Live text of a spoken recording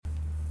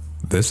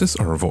This is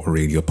our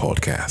Radio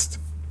podcast.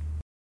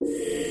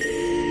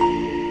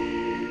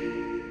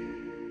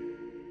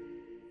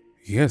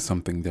 Here's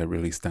something that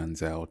really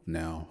stands out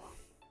now.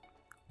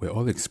 We're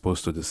all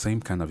exposed to the same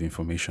kind of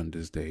information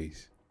these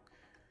days.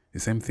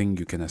 The same thing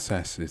you can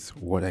access is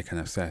what I can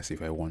access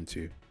if I want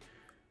to.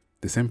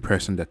 The same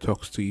person that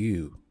talks to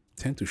you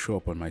tend to show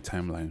up on my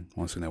timeline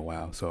once in a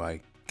while, so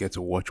I get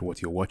to watch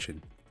what you're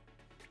watching.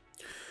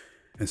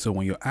 And so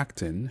when you're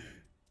acting,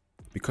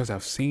 because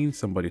I've seen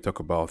somebody talk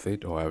about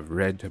it or I've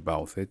read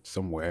about it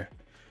somewhere,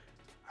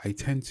 I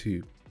tend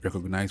to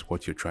recognize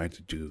what you're trying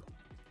to do.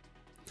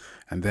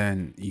 And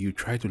then you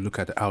try to look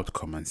at the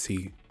outcome and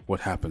see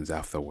what happens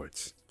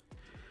afterwards.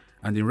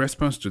 And in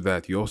response to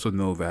that, you also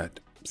know that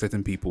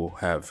certain people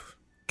have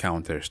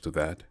counters to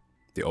that.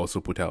 They also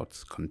put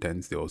out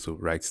contents, they also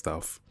write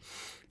stuff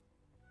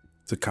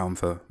to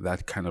counter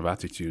that kind of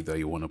attitude that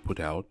you want to put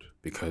out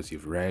because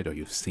you've read or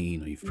you've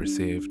seen or you've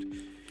perceived,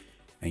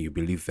 and you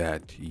believe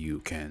that you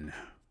can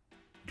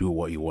do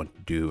what you want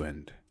to do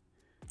and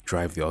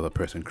drive the other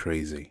person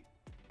crazy.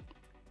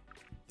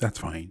 That's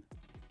fine.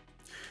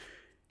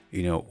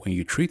 You know, when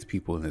you treat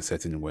people in a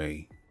certain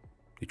way,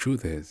 the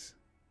truth is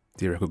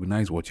they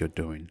recognize what you're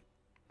doing.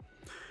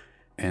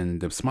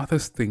 And the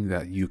smartest thing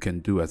that you can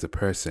do as a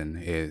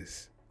person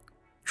is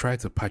try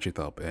to patch it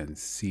up and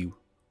see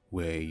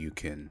where you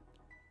can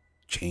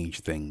change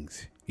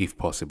things, if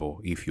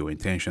possible, if your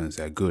intentions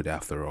are good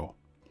after all.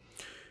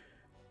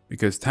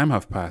 Because time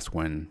have passed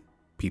when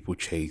people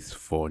chase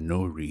for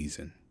no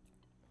reason.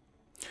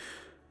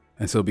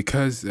 And so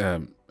because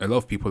a lot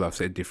of people have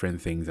said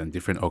different things and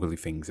different ugly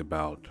things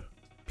about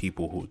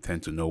people who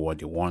tend to know what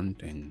they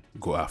want and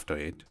go after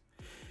it.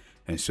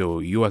 And so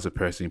you as a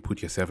person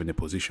put yourself in a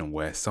position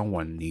where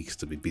someone needs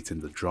to be beating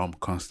the drum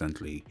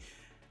constantly,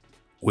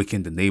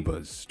 waking the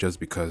neighbors just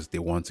because they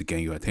want to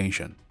gain your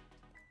attention.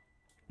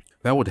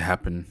 That would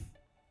happen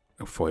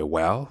for a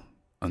while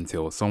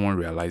until someone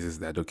realizes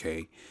that,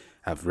 okay,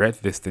 I've read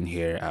this thing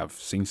here, I've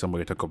seen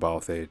somebody talk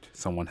about it,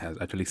 someone has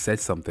actually said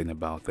something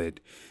about it,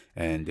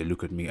 and they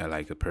look at me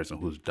like a person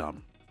who's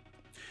dumb.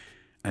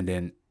 And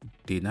then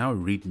they now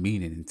read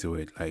meaning into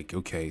it, like,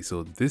 okay,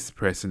 so this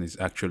person is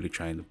actually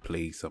trying to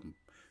play some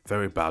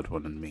very bad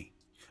one on me,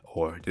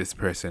 or this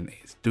person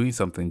is doing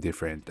something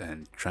different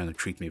and trying to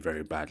treat me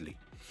very badly.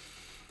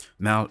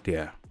 Now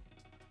their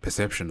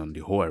perception on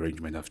the whole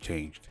arrangement have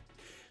changed.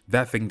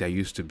 That thing that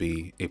used to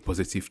be a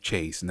positive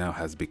chase now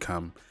has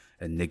become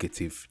a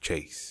negative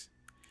chase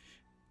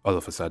all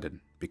of a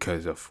sudden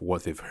because of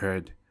what they've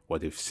heard,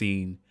 what they've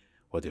seen,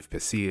 what they've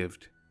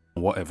perceived,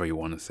 whatever you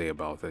want to say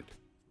about it.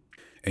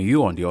 And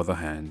you, on the other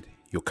hand,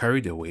 you're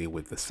carried away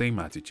with the same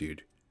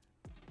attitude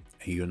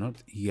and you're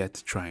not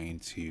yet trying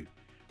to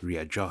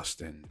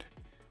readjust and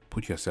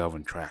put yourself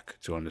on track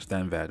to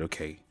understand that,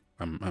 okay,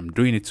 I'm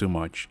doing it too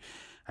much.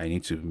 I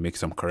need to make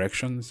some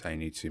corrections. I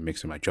need to make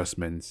some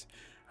adjustments,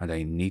 and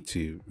I need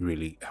to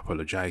really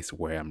apologize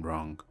where I'm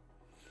wrong.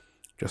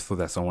 Just so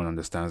that someone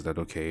understands that,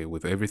 okay,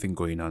 with everything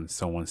going on,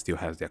 someone still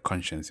has their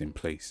conscience in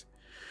place.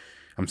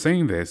 I'm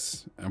saying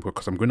this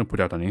because I'm going to put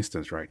out an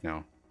instance right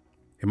now.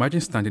 Imagine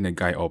standing a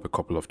guy up a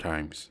couple of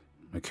times,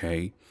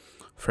 okay?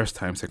 First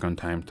time, second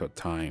time, third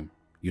time.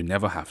 You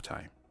never have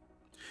time.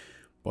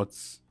 But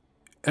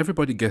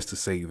everybody gets to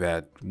say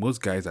that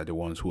most guys are the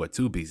ones who are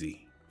too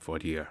busy for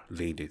their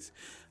ladies.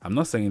 I'm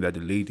not saying that the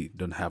lady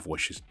don't have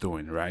what she's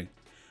doing, right?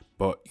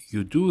 But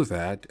you do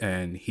that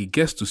and he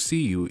gets to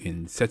see you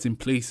in certain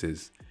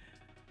places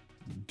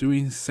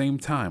during same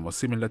time or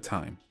similar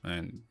time.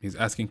 And he's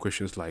asking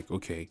questions like,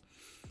 okay,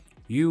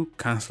 you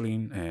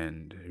canceling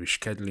and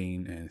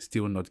rescheduling and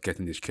still not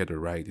getting the schedule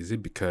right. Is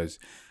it because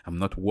I'm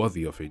not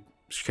worthy of a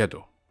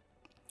schedule?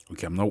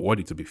 Okay, I'm not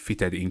worthy to be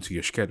fitted into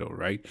your schedule,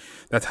 right?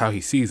 That's how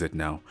he sees it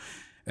now.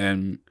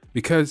 And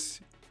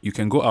because you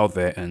can go out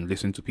there and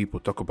listen to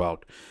people talk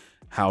about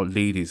how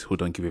ladies who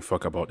don't give a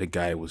fuck about a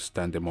guy will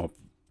stand them up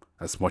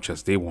as much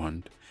as they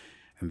want,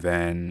 and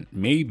then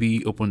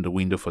maybe open the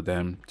window for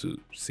them to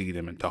see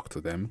them and talk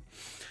to them,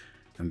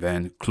 and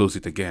then close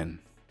it again.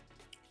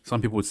 Some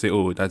people would say,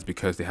 oh, that's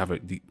because they have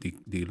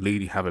the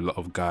lady have a lot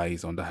of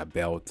guys under her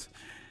belt,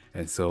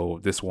 and so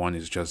this one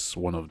is just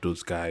one of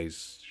those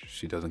guys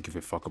she doesn't give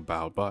a fuck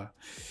about, but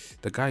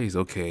the guy is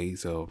okay,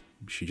 so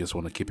she just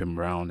want to keep him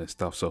around and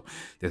stuff. So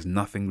there's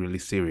nothing really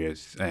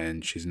serious,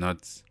 and she's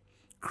not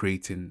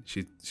creating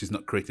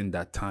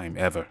that time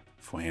ever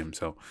for him,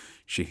 so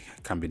she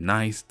can be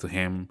nice to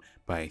him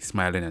by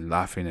smiling and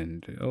laughing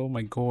and, oh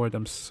my god,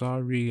 I'm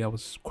sorry, I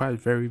was quite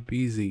very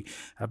busy,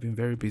 I've been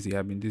very busy,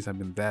 I've been this, I've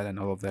been that, and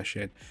all of that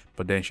shit.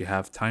 But then she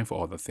have time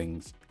for other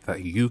things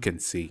that you can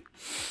see.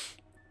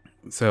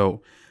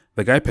 So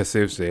the guy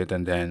perceives it,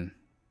 and then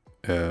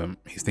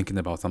he's thinking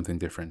about something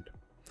different.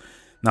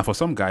 Now for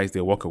some guys,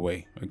 they walk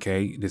away.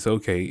 Okay, they say,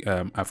 okay,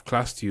 I've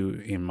classed you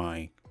in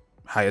my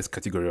highest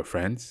category of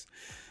friends,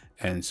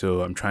 and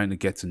so I'm trying to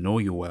get to know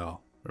you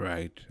well,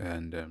 right,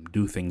 and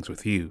do things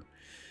with you.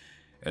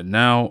 And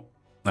now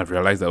I've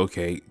realized that,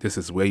 okay, this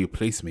is where you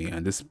place me,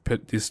 and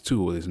this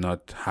tool is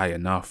not high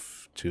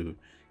enough to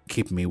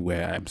keep me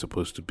where I'm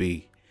supposed to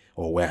be.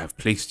 or where I've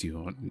placed you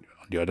on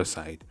the other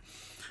side.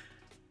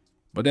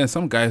 But then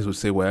some guys would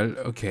say, well,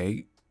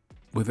 okay,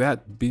 with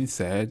that being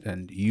said,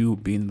 and you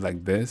being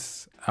like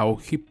this, I'll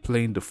keep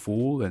playing the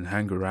fool and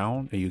hang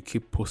around, and you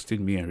keep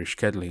posting me and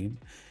rescheduling.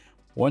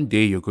 One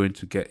day you're going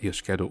to get your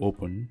schedule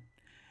open,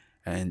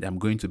 and I'm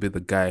going to be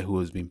the guy who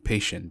has been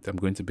patient. I'm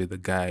going to be the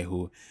guy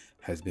who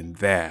has been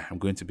there. I'm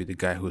going to be the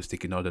guy who has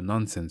taken all the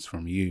nonsense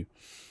from you.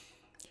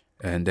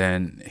 And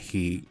then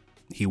he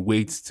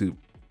waits to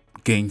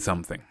gain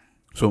something.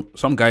 So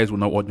some guys would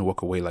not want to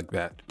walk away like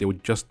that. They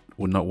would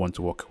not want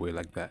to walk away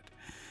like that.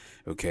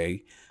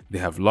 Okay? They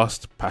have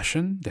lost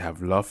passion. They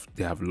have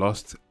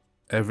lost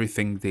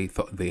everything they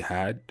thought they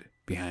had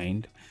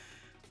behind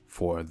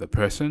for the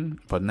person,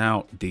 but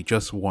now they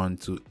just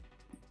want to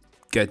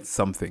get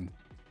something.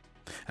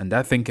 And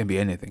that thing can be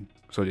anything.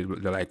 So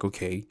they're like,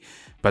 okay,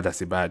 but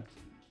that's bad.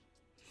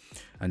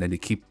 And then they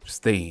keep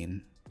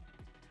staying.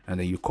 And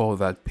then you call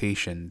that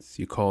patience.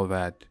 You call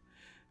that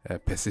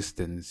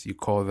persistence. You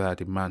call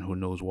that a man who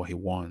knows what he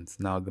wants.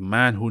 Now, the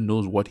man who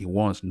knows what he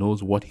wants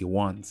knows what he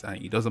wants.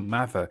 And it doesn't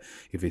matter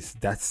if it's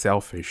that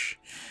selfish,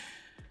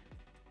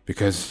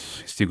 because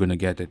he's still going to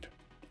get it.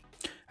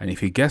 And if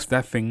he gets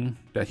that thing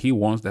that he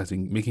wants, that's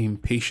making him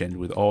patient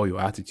with all your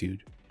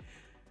attitude,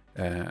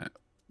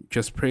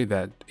 just pray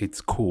that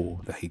it's cool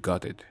that he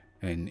got it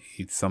and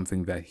it's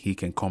something that he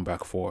can come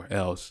back for.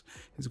 Else,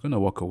 he's going to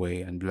walk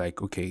away and be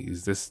like, okay,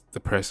 is this the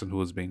person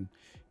who has been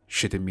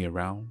shitting me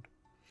around?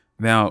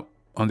 Now,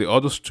 on the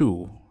others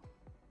too,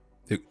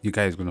 the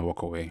guy is going to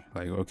walk away.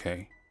 Like,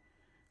 okay,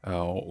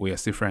 we are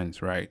still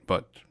friends, right?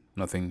 But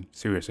nothing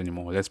serious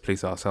anymore. Let's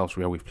place ourselves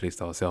where we've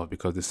placed ourselves,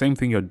 because the same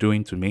thing you're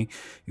doing to me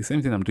is the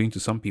same thing I'm doing to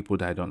some people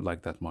that I don't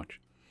like that much.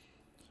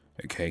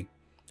 Okay?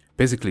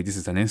 Basically, this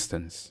is an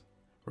instance,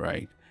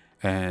 right?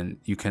 And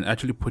you can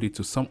actually put it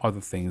to some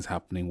other things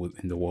happening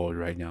in the world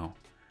right now.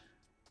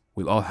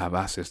 We'll all have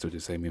access to the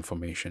same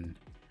information.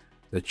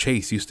 The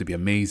chase used to be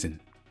amazing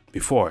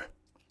before.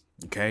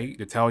 Okay?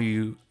 They tell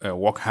you,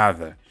 work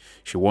harder.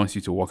 She wants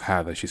you to work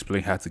harder. She's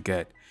playing hard to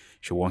get.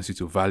 She wants you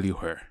to value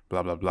her,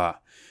 blah, blah, blah.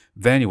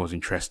 Then it was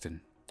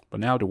interesting.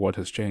 But now the world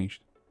has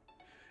changed.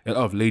 A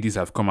lot of ladies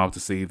have come out to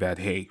say that,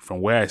 hey,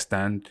 from where I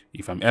stand,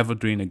 if I'm ever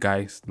doing a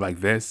guy like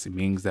this, it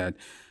means that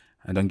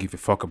I don't give a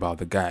fuck about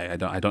the guy. I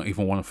don't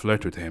even want to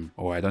flirt with him,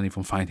 or I don't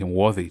even find him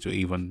worthy to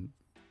even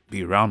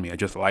be around me. I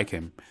just like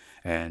him.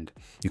 And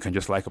you can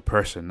just like a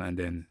person and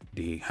then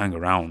they hang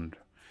around.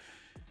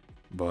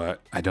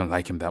 But I don't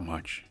like him that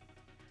much.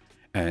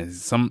 And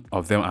some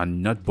of them are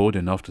not bold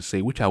enough to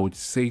say, which I would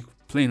say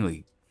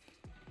plainly,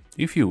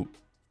 if you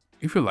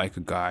like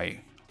a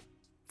guy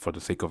for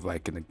the sake of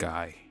liking a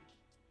guy,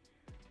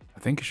 I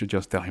think you should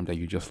just tell him that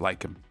you just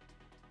like him.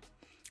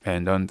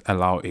 And don't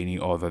allow any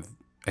other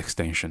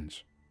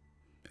extensions.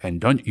 And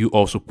don't you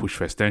also push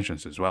for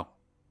extensions as well.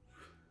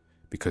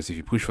 Because if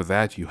you push for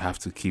that, you have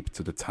to keep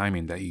to the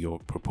timing that you're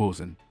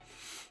proposing.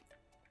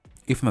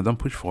 If not, don't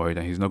push for it,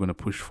 and he's not going to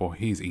push for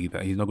his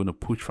either. He's not going to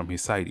push from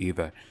his side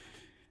either.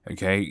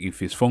 Okay?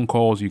 If it's phone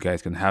calls, you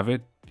guys can have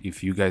it.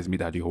 If you guys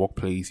meet at your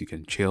workplace, you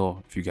can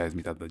chill. If you guys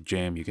meet at the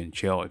gym, you can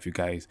chill. If you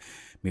guys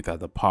meet at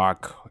the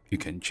park, you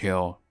can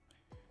chill.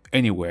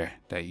 Anywhere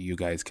that you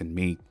guys can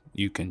meet,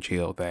 you can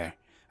chill there.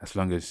 As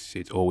long as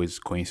it's always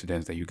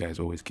coincidence that you guys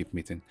always keep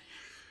meeting.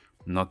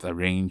 Not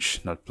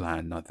arranged, not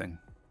planned, nothing.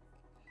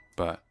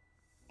 But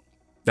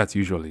that's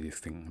usually the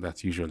thing.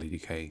 That's usually the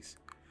case.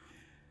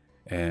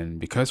 And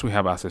because we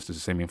have access to the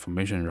same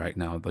information right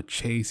now, the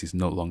chase is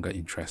no longer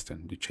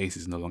interesting. The chase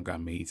is no longer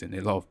amazing.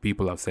 A lot of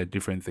people have said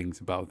different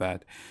things about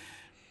that.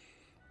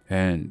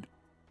 And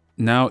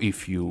now they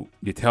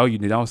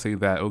now say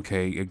that,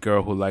 okay, a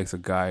girl who likes a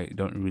guy,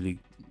 don't really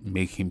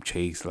make him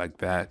chase like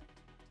that,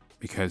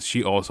 because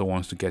she also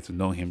wants to get to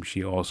know him.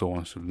 She also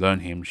wants to learn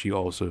him. She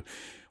also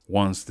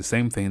wants the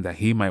same thing that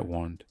he might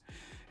want.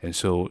 And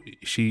so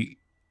she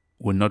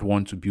would not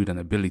want to build an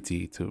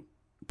ability to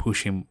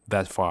push him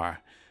that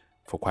far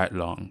for quite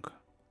long.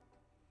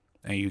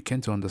 And you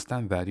tend to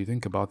understand that. You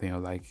think about it and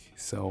you're like,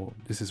 so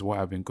this is what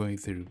I've been going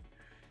through.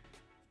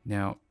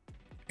 Now,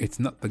 it's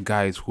not the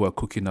guys who are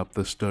cooking up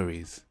the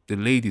stories. The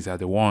ladies are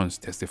the ones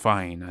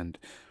testifying and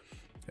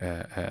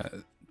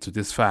to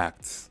these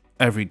facts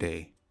every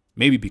day.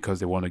 Maybe because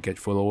they want to get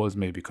followers,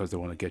 maybe because they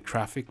want to get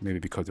traffic, maybe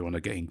because they want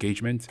to get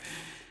engagement.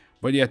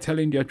 But they are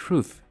telling their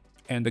truth.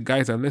 And the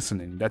guys are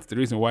listening. That's the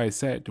reason why I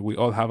said we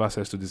all have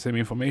access to the same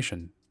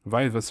information.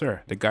 Vice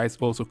versa. The guys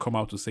also come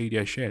out to say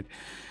their shit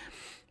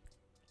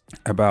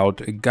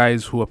about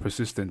guys who are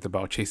persistent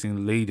about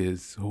chasing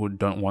ladies who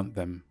don't want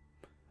them.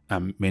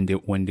 When they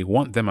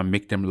want them and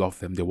make them love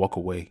them, they walk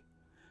away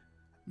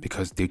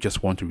because they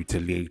just want to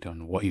retaliate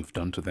on what you've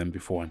done to them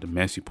before and the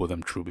mess you put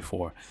them through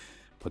before.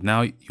 But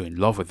now you're in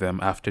love with them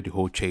after the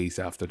whole chase,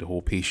 after the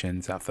whole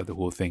patience, after the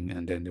whole thing,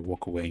 and then they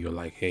walk away and you're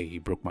like, hey, he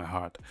broke my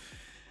heart.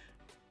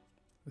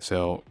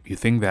 So you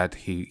think that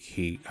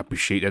he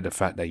appreciated the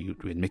fact that you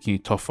were making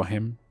it tough for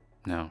him?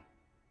 No,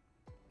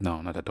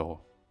 not at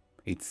all.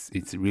 It's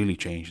really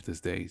changed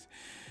these days.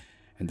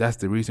 And that's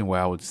the reason why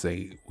I would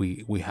say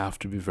we have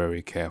to be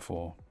very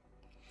careful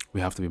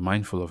We have to be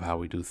mindful of how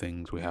we do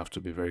things. We have to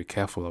be very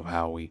careful of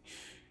how we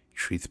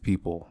treat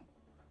people.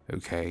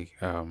 Okay.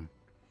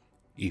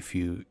 If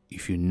you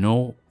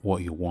know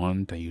what you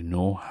want and you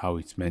know how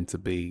it's meant to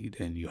be,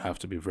 then you have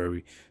to be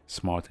very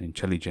smart and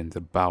intelligent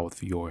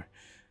about your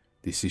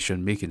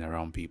decision making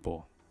around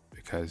people,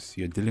 because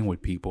you're dealing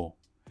with people.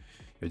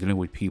 You're dealing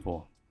with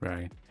people,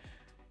 right?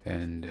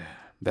 And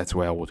that's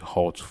where I would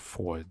halt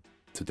for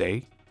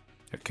today.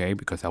 Okay,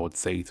 because I would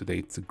say today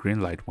it's a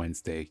Greenlight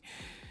Wednesday.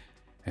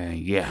 And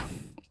yeah,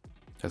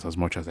 that's as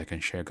much as I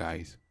can share,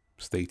 guys.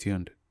 Stay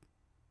tuned.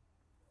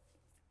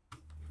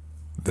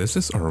 This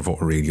is Arvo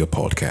Radio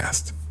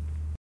Podcast.